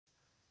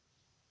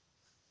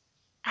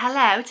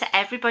Hello to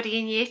everybody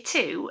in year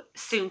 2,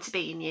 soon to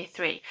be in year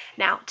 3.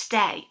 Now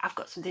today I've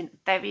got something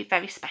very,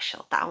 very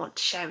special that I want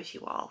to share with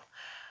you all.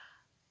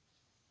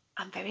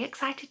 I'm very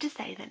excited to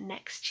say that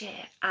next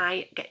year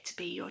I get to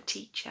be your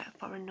teacher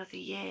for another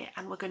year,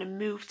 and we're going to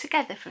move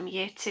together from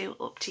year 2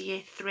 up to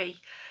year 3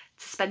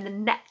 to spend the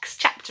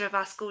next chapter of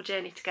our school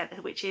journey together,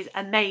 which is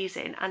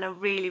amazing, and I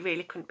really,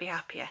 really couldn't be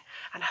happier,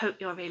 and I hope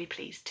you're really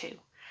pleased too.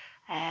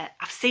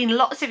 I've seen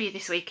lots of you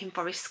this week in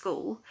Forest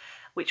School,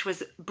 which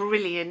was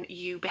brilliant.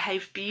 You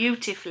behaved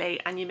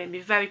beautifully and you made me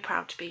very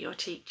proud to be your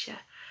teacher.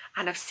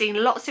 And I've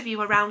seen lots of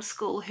you around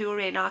school who are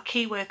in our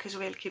key workers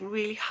working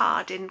really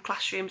hard in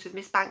classrooms with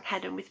Miss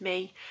Bankhead and with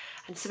me,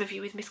 and some of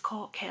you with Miss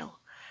Corkhill.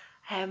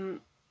 I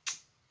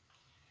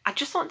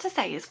just want to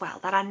say as well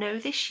that I know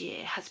this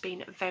year has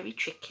been very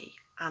tricky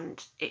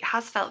and it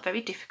has felt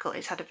very difficult.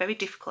 It's had a very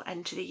difficult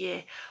end to the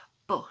year,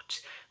 but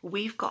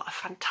we've got a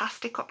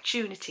fantastic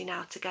opportunity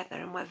now together,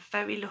 and we're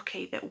very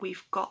lucky that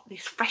we've got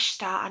this fresh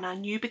start and our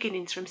new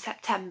beginnings from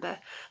September,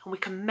 and we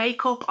can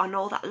make up on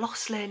all that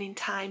lost learning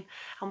time,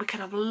 and we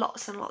can have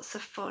lots and lots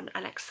of fun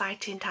and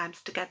exciting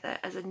times together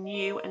as a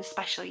new and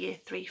special year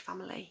 3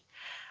 family.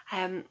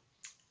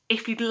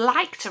 If you'd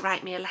like to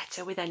write me a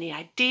letter with any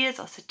ideas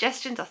or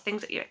suggestions or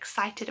things that you're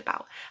excited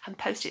about and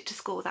post it to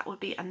school, that would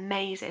be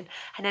amazing.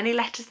 And any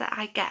letters that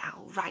I get,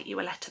 I'll write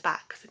you a letter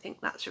back, because I think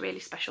that's a really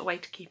special way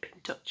to keep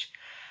in touch.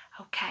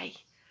 Okay,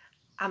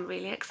 I'm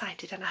really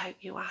excited and I hope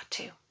you are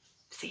too.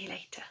 See you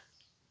later.